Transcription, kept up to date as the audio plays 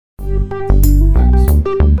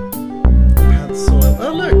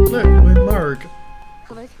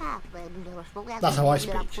miraculous happened. That's how I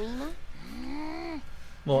speak.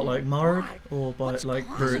 What, like Marg? Or by like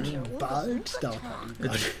Bert?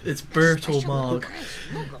 Bert? It's Bert or Marg.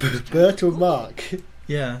 Bert or Mark?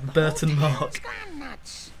 Yeah, Bert and Marg.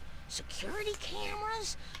 Security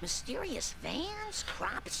cameras, mysterious vans,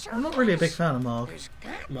 crop circles. I'm not really a big fan of Marg. There's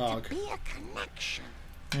got Marg. to be a connection.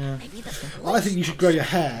 Yeah. Maybe the I think you should grow your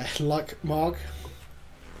hair like Mark.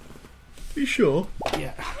 You sure?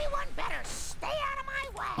 Yeah. Everyone better stay out of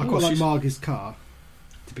my way. I quite like Marg's car.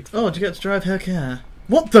 It's a big Oh, did you get to drive her car?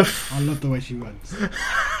 What the f... I love the way she runs.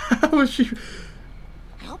 How was she...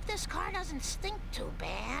 I hope this car doesn't stink too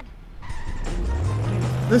bad.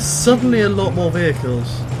 There's suddenly a lot more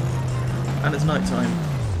vehicles. And it's night time.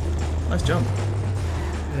 Nice jump.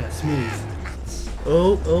 Yeah, smooth.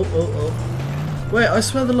 Oh. Wait, I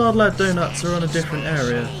swear the Lard Lad Donuts are on a different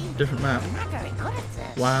area. Different map. I'm not very good at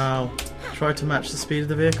this. Wow. Try to match the speed of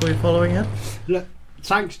the vehicle you're following it. Look,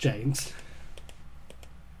 thanks, James.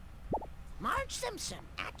 Marge Simpson,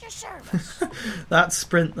 at your service. That's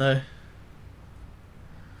sprint though.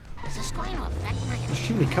 Is this going to affect my There's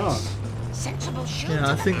too many cars. sensible shoot?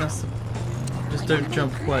 Yeah, I think that's the... Just don't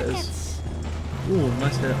jump quite as... Ooh,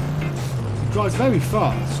 nice hit. He drives very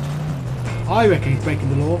fast. I reckon he's breaking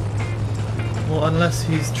the law. Well, unless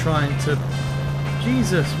he's trying to...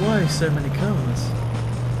 Jesus, why so many cars?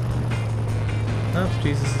 Oh,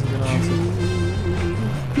 Jesus isn't going to answer.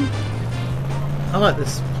 I like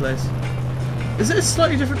this place. Is it a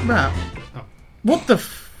slightly different map? Oh. What the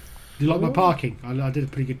f... Do you like my parking? I did a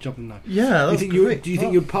pretty good job on that. Yeah, that's great. Do you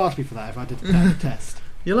think you'd pass me for that if I did that test?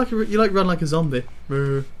 You like run like a zombie.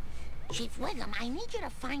 Brr. Chief Wiggum, I need you to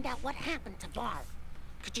find out what happened to Bart.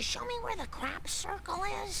 Could you show me where the crop circle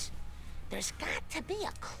is? There's got to be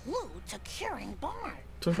a clue to curing Bart.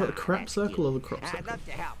 Talking about the crap circle or the crop I'd circle? love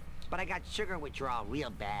to help, but I got sugar withdrawal real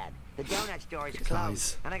bad. The donut store is Guys.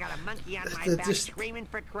 closed, and I got a monkey on my They're back just- screaming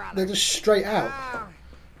for crullers. They're just straight out.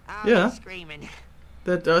 Yeah. he's screaming.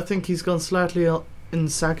 I think he's gone slightly in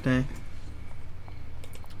Sagne.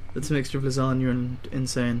 It's a mixture of lasagna and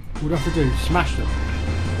insane. What do you have to do? Smash them.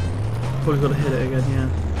 Probably got to hit it again, yeah.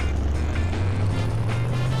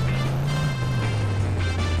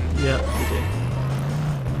 Yeah, we do.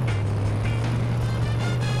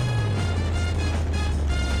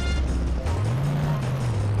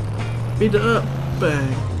 Beat it up,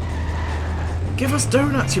 bang. Give us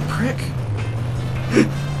donuts, you prick!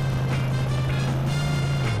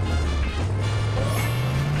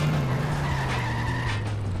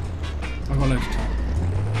 I've got loads of time.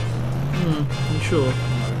 You sure?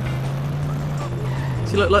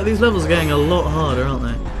 See, like these levels are getting a lot harder, aren't they?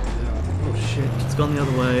 Yeah. Oh shit. It's gone the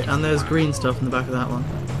other way, and there's green stuff in the back of that one.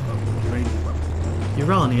 Green.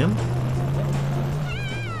 Uranium?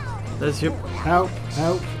 There's your... Help!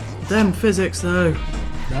 Help! Them physics, though.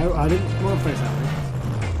 No, I didn't want to face that way.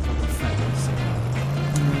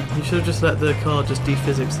 You should have just let the car just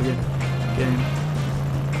de-physics the game.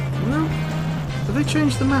 Well, have they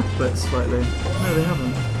changed the map a bit slightly? No, they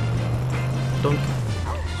haven't. Donk.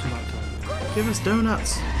 Give us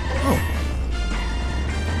donuts. Oh.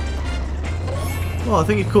 Well, I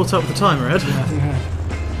think you've caught up with the timer, Ed. Yeah, I think I have.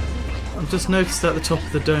 I've just noticed at the top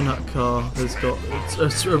of the donut car has got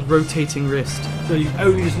a rotating wrist. So you've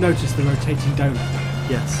only just noticed the rotating donut.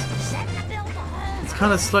 Yes. Setting the build a hole. It's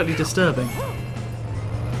kind of slightly disturbing.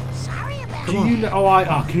 Sorry about Come Do on. you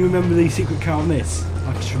know? Can you remember the secret car on this?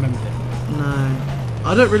 I just remembered it. No.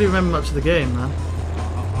 I don't really remember much of the game, man.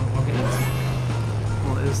 I'll get it.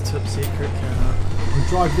 What is top secret car? I'll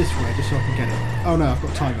drive this way just so I can get it. Oh no, I've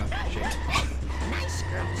got timer. Shit. nice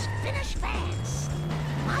girls finish fast.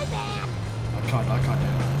 My bad. I can't do it.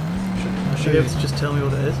 I'll Should show you be you. able to just tell me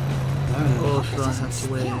what it is? No. Or should I have to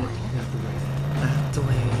wait? You have to wait. I have to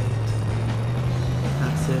wait.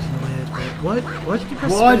 That's it, and wait. Why did you press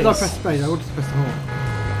Why space? did I press space? I wanted to press the horn.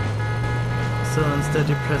 So instead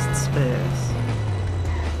you pressed space.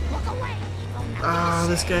 Look away, people. Ah,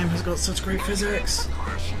 this game has got such great physics.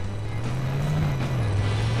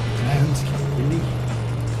 Groundskeeper Willie.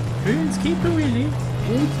 Groundskeeper Willie.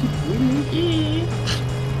 Groundskeeper Willie.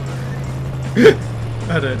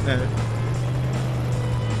 I don't know.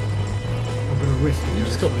 I'm gonna risk it. You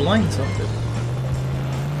just got blindsided.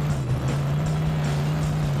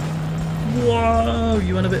 Whoa,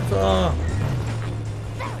 you went a bit far.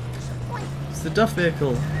 Very disappointed. It's the Duff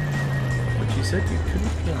vehicle, which you said you couldn't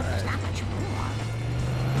fly. Not much more.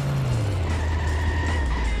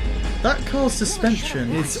 That car's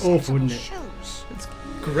suspension is It's awful, isn't it? Shoes.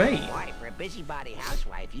 great. Boy, for a busybody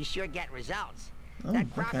housewife, you sure get results. Oh,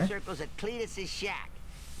 that crop okay. circle's at Cletus's shack.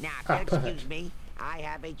 Now, if Ah, you'll perfect. excuse me, I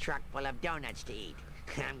have a truck full of donuts to eat.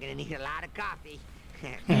 I'm gonna need a lot of coffee.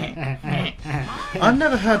 I've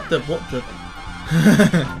never had the what the.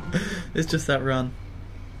 It's just that run.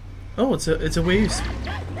 Oh, it's a Wii U.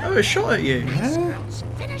 Oh, it shot at you. Yeah. So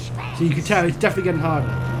you can tell it's definitely getting harder.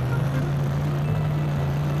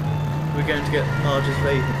 We're going to get Marge's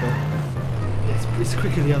vehicle. It's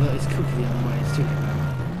quicker the other. It's quicker the other way. It's too good.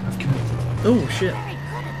 I've committed. Oh shit. Very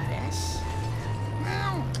good at this.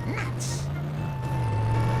 Now, nuts.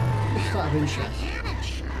 Just out of interest. Had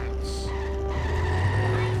insurance.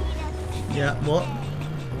 Yeah. What?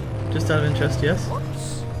 Just out of interest, yes.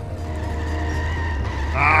 Oops.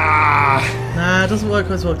 Ah! Nah, it doesn't work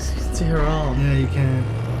as well because you can see her arm. Yeah, you can.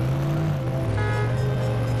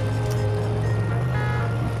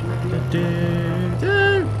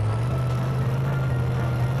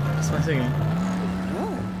 What's my singing?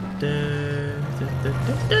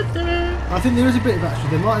 I think there is a bit of action.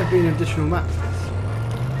 There might have been an additional map for this.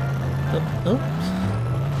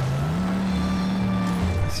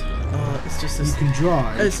 Oh, it's just this. You can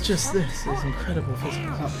drive It's just this. It's incredible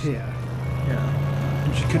physics. up here, Yeah.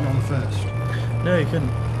 which you couldn't on the first. No, you couldn't.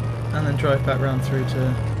 And then drive back round through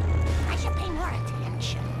to. I should pay more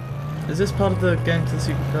attention. Is this part of the game to the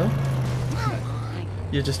secret car? Come on.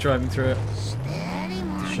 You're just driving through it. Steady,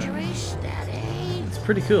 Marjorie, steady. It's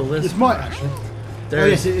pretty cool. This There's might actually. there Oh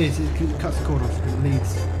yes, it is. It cuts the cord off. It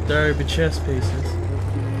leads. there will be chess pieces.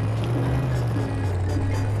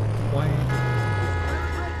 Why?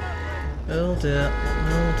 Oh dear.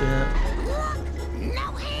 Oh dear. Look,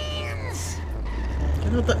 no hands.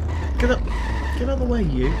 Get out the. Get up. Get out of the way,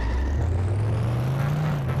 you.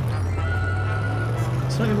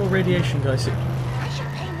 Slightly more radiation, guys. I should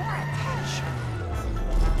pay more attention.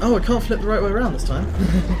 Oh, I can't flip the right way around this time.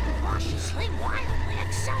 Cautiously, wildly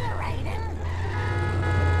accelerating.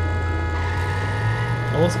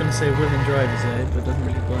 I was going to say women driver's aid, but it doesn't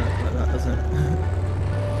really work like that, does it?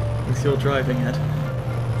 With your driving ed.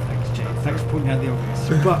 Thanks, James. Thanks for pointing out the obvious.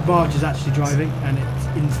 But Marge is actually driving, and it's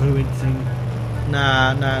influencing.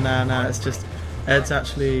 Nah. It's just Ed's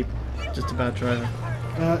actually just a bad driver.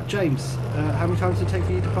 James, how many times did it take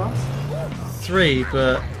for you to pass? 3,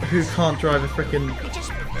 but who can't drive a frickin'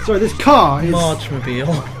 Sorry, this car is. Marge-mobile?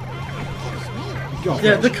 God,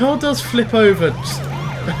 Yeah, the car does flip over. Just the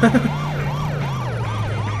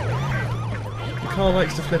car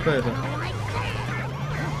likes to flip over. Like that.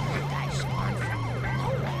 That guy's spawned from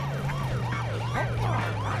nowhere. Hope you're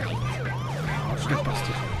alright. Get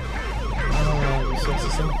busted. Oh,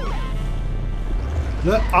 resources in.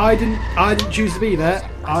 Look, I didn't choose to be there.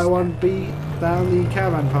 I want to be down the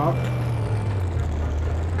caravan park.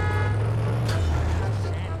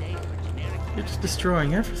 You're just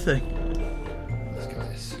destroying everything. Let's go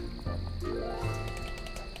this.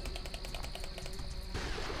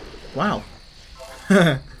 Wow.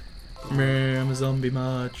 Me, I'm a zombie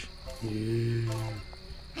Marge. I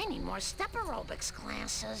need more step aerobics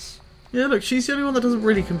classes. Yeah, look, she's the only one that doesn't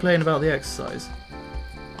really complain about the exercise.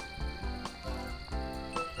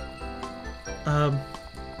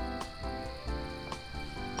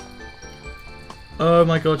 Oh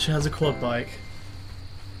my god, she has a quad bike.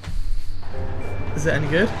 Is it any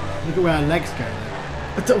good? Look at where her legs go.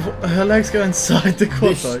 Her legs go inside the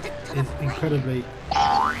quad This bike. is incredibly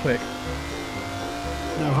Quick.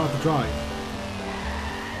 hard to drive.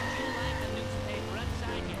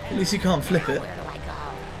 At least you can't flip it. Where do I go?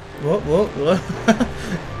 What?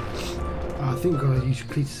 I think we've got to use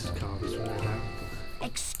Cletus's car this one now.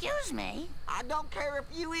 Excuse me? I don't care if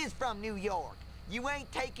you is from New York. You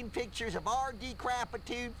ain't taking pictures of our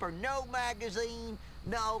decrapitude for no magazine.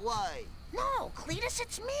 No way. No, Cletus,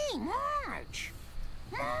 it's me, Marge.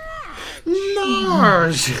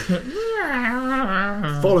 Marge!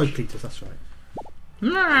 Follow Cletus, that's right.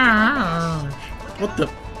 Marge! What the?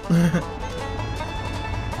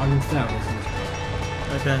 I will down this one.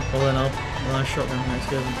 Okay, well then I'll shotgun next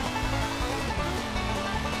go.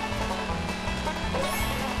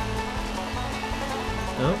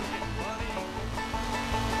 Oh.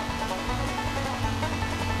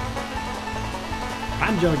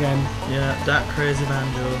 Banjo again. Yeah, that crazy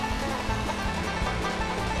banjo.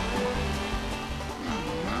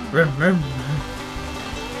 Rum.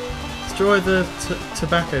 Destroy the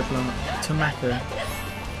tobacco plant. Tobacco.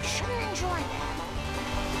 Sure enjoy that.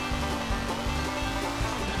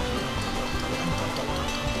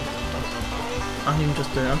 I'm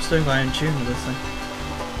just doing my own tune with this thing.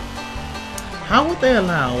 How would they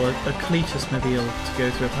allow a Cletus mobile to go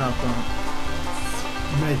through a power plant?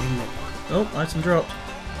 Amazing look. Oh, item dropped.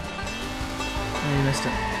 Oh, you missed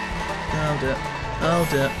it. Oh dear. Oh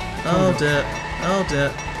dear. Oh dear. Oh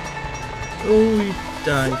dear. Oh, you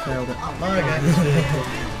failed it. Okay.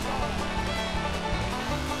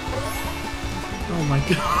 Oh my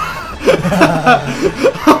god.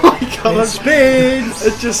 Oh my god. It spins!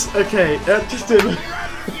 It just, okay, it just did.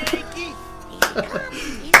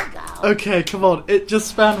 Okay, come on. It just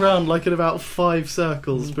span round like in about 5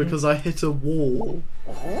 circles because I hit a wall.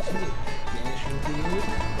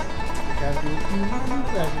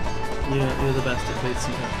 Yeah, you're the best at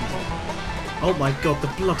basic weapons. Oh my god, the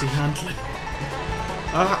bloody handling.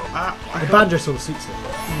 The banjo sort of suits it.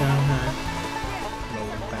 No.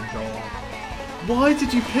 Why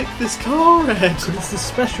did you pick this car, Ed? Because it's the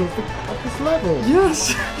special of this level.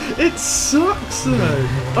 Yes, it sucks though.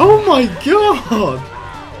 Oh my god.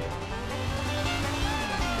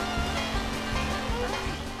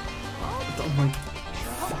 Oh my.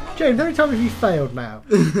 James, how many times have you failed now?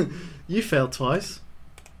 You failed twice.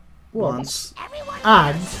 Once.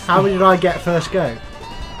 And how many did I get first go?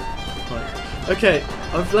 Right. Okay,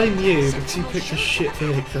 I blame you because you picked a shit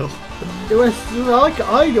vehicle. It was,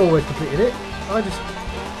 I always completed it. You just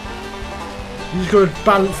got to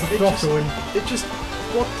balance the throttle and It just.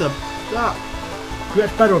 What the. That.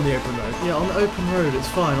 it's better on the open road. Yeah, on the open road it's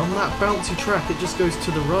fine. On that bouncy track it just goes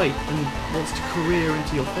to the right and wants to career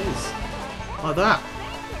into your face. Like that.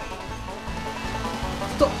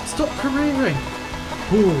 Stop careering!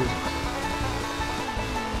 Ooh.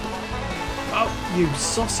 Oh, you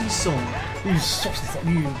saucy son. You sausage,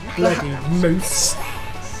 you bloody moose.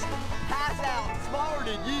 Pass out smarter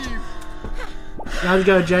than you. How's it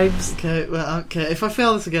going, James? Okay, well, okay. If I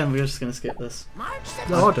fail this again, we're just gonna skip this.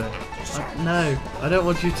 No, I don't. No, I don't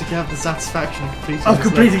want you to have the satisfaction of completing. I've this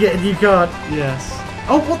completed it and you can't. level. Yes.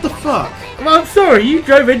 Oh, what the fuck? Well, I'm sorry, you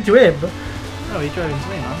drove into him. Oh, he drove into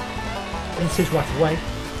me, man. It's his right away.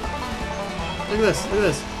 Look at this. Look at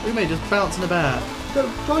this. Look at me just bouncing about.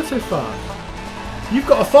 Don't drive so fast. You've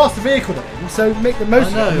got a faster vehicle than him, so make the most I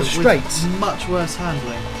of know. it on the with straights. much worse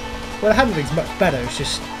handling. Well, the handling's much better. It's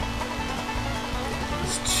just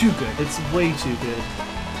it's too good. It's way too good.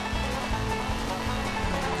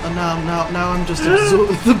 And now I'm just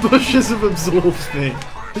absorbed. The bushes have absorbed me.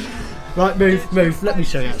 Right, move. Let me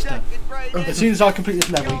show you how it's done. As soon as I complete this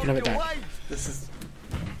level, you can have it down. This is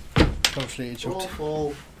Obviously, it's your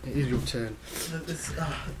awful. it is your turn. This,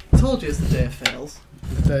 I told you it's the day of fails.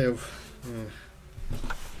 The day of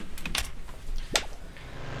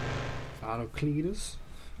final cleaners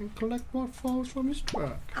and collect what falls from his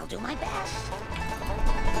truck. I'll do my best.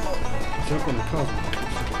 Jump on the car.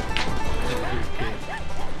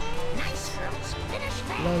 Nice girls, finish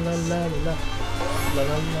fast. La la la la la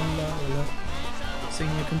la la la la.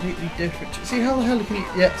 Singing a completely different. See how the hell can you?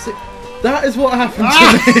 Yeah. See, that is what happened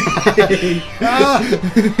to me.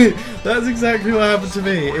 That's exactly what happened to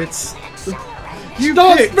me. It's. You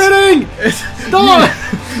Stop picked, spinning! Stop!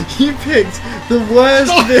 You picked the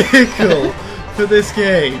worst vehicle for this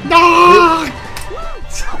game. No!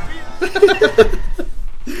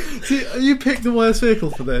 See, you picked the worst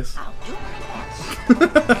vehicle for this. I'll do my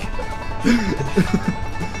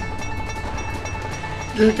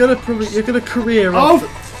best. You're gonna career Oh!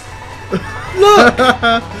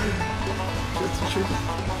 Look!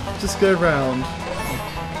 Just go round.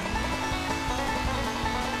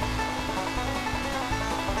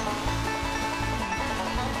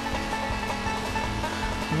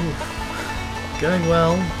 Oof. Going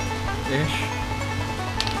well-ish.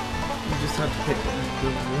 You just had to pick the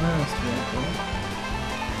worst vehicle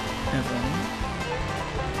ever.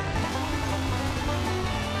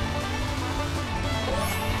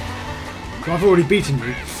 I've already beaten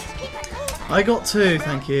you. I got 2,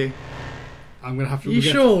 thank you. I'm gonna have to. You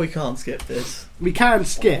sure we can't skip this? We can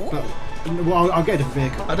skip, but well, I'll get a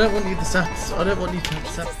different vehicle. I don't want you to stats. I don't want you to have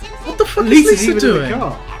stats. What the fuck is Lisa's Lisa even in doing? the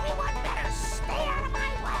car. Everyone better stay out of my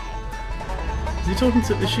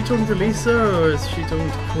way. Is she talking to Lisa or is she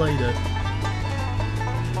talking to Clyda?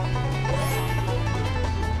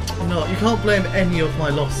 No, you can't blame any of my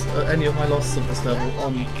loss of this level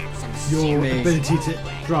on Your me. ability to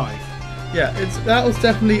drive. Yeah, that was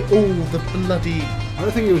definitely all the bloody. I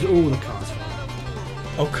don't think it was all the cars' fault.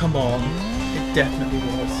 Oh come on, it definitely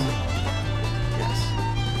was. Yes.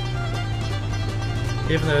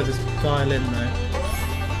 Even though there's violin though.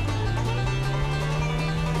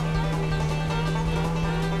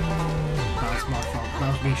 That was my fault. That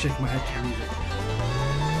was me shaking my head to the music.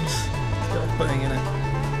 Still putting in it.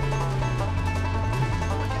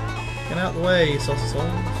 Get out the way, you sausage holes.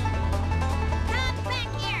 Come back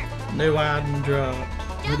here. No and drop.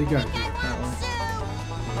 Where'd he go? That one.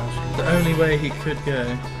 The only way he could go.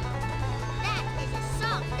 That is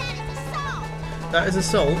assault. That is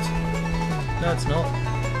assault. That is assault. No, it's not.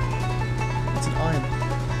 It's an iron.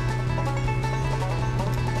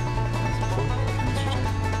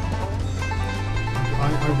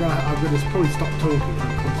 I'm gonna probably stop talking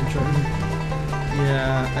and concentrate.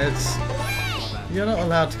 Yeah, it's... You're not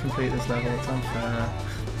allowed to complete this level, it's unfair.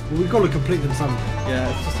 Well, we've got to complete them someday. Yeah,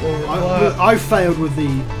 it's just... Well, I failed with the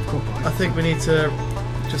copy. I think we need to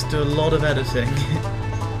just do a lot of editing.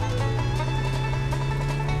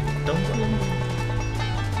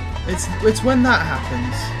 It's when that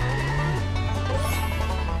happens.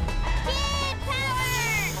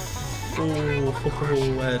 Oh,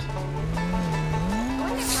 Ed.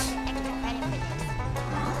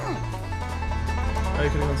 Oh, you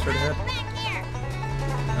could have gone straight ahead.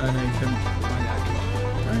 Oh no, you couldn't.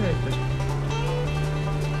 Oh yeah, you could.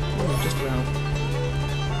 Oh, just around.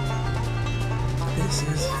 This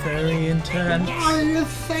is very intense. What are you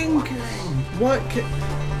thinking? What?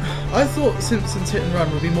 I thought Simpson's Hit and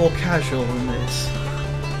Run would be more casual than this.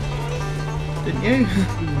 Didn't you?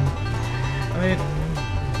 I mean,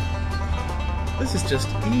 this is just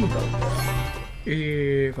evil.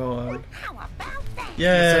 Evil.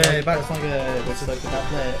 Yay, back to my good. Let's look at that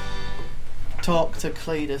play. Talk to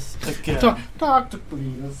Cletus again. Talk to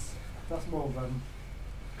Cletus. That's more than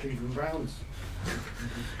Cleveland Browns.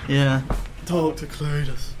 Yeah. Talk to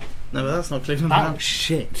Cletus. No, but that's not Cleveland That Browns. was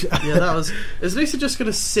shit. Yeah, that was... Is Lisa just going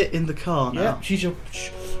to sit in the car now? Yeah, she's your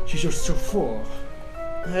chauffeur.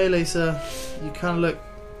 Hey Lisa, you kind of look...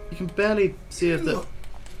 You can barely see if the...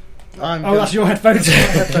 That's your headphones.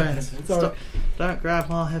 Headphones. Stop. Don't grab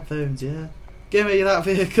my headphones, yeah? Give me that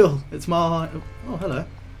vehicle. It's mine. Oh, hello.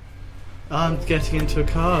 I'm getting into a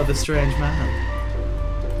car with a strange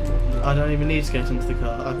man. I don't even need to get into the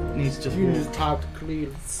car. I need to just You walk. just talk to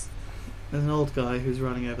Cletus. There's an old guy who's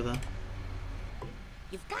running over there.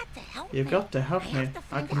 You've got to help You've me. got to help I me. have to I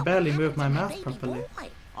find can out barely what move my happened to mouth baby properly. boy.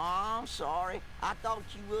 Oh, I'm sorry. I thought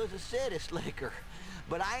you was a city slicker.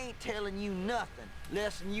 But I ain't telling you nothing,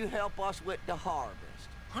 less'n you help us with the harvest.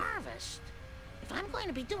 Harvest? If I'm going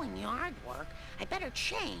to be doing yard work, I better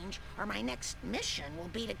change, or my next mission will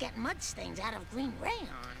be to get mud stains out of green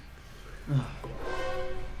rayon.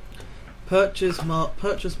 Purchase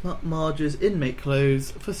Marge's inmate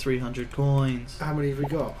clothes for 300 coins. How many have we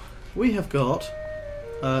got? We have got...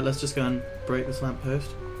 let's just go and break this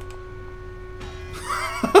lamppost.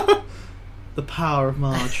 The power of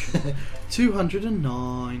Marge.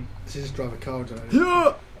 209. Let's just drive a car into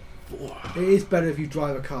them. It is better if you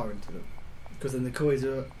drive a car into them, because then the coins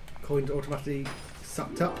are automatically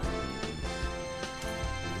sucked up.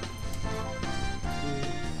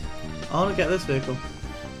 I want to get this vehicle.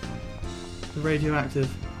 The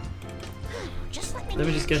radioactive. Just let Let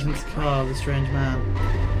me just get into the car with a strange man.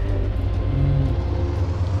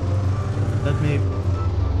 Let me...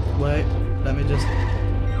 Wait. Let me just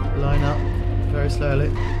line up very slowly.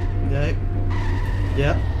 Okay.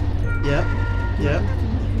 Yep. Yep. Yep.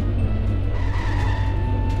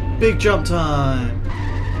 Big jump time!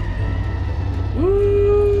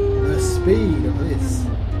 Woo! The speed of this.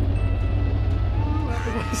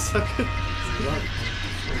 Wait a second.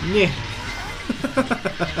 Yeah.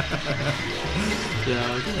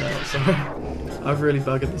 Yeah, okay, sorry. I've really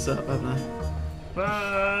buggered this up, haven't I?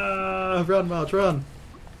 Ah, run, Marge, run!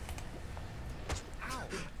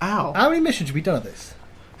 Ow! How many missions have we done at this?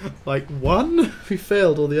 Like one? We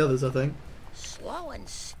failed all the others, I think. Slow and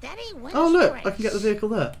steady wins Oh look, race. I can get the vehicle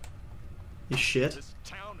there. You shit. This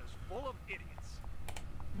town is full of idiots.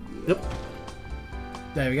 Yep.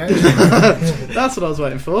 There we go. That's what I was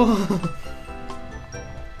waiting for.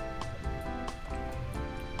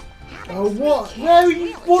 Oh, what? Where are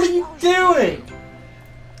you? What are you doing?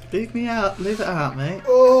 Leave me out, leave it out, mate.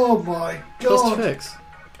 Oh my Cost to god! fix.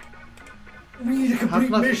 We need to complete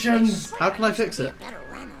can I- missions. How can I fix it? Better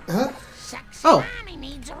runner. Huh? Sexy Oh. mommy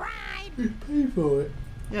needs a ride. Pay for it.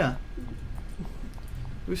 Yeah.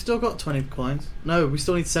 We've still got 20 coins. No, we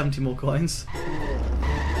still need 70 more coins.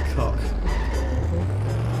 Cock.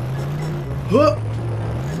 Huh!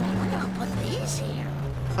 I'm gonna put these here.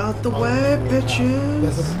 Out the way,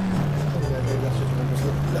 bitches!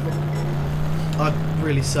 I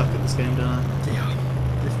really suck at this game, don't I?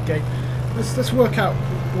 Yeah. This game. Let's work out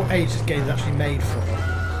what age this game is actually made for.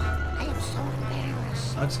 I am so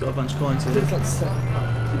embarrassed. I just got a bunch of coins It's here. like 7.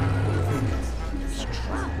 It's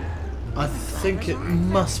trouble. I think it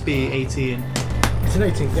must be 18. It's an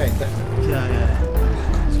 18 game, definitely. Yeah.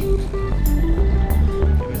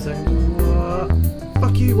 Give me a second.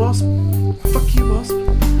 Fuck you, wasp. Fuck you, wasp.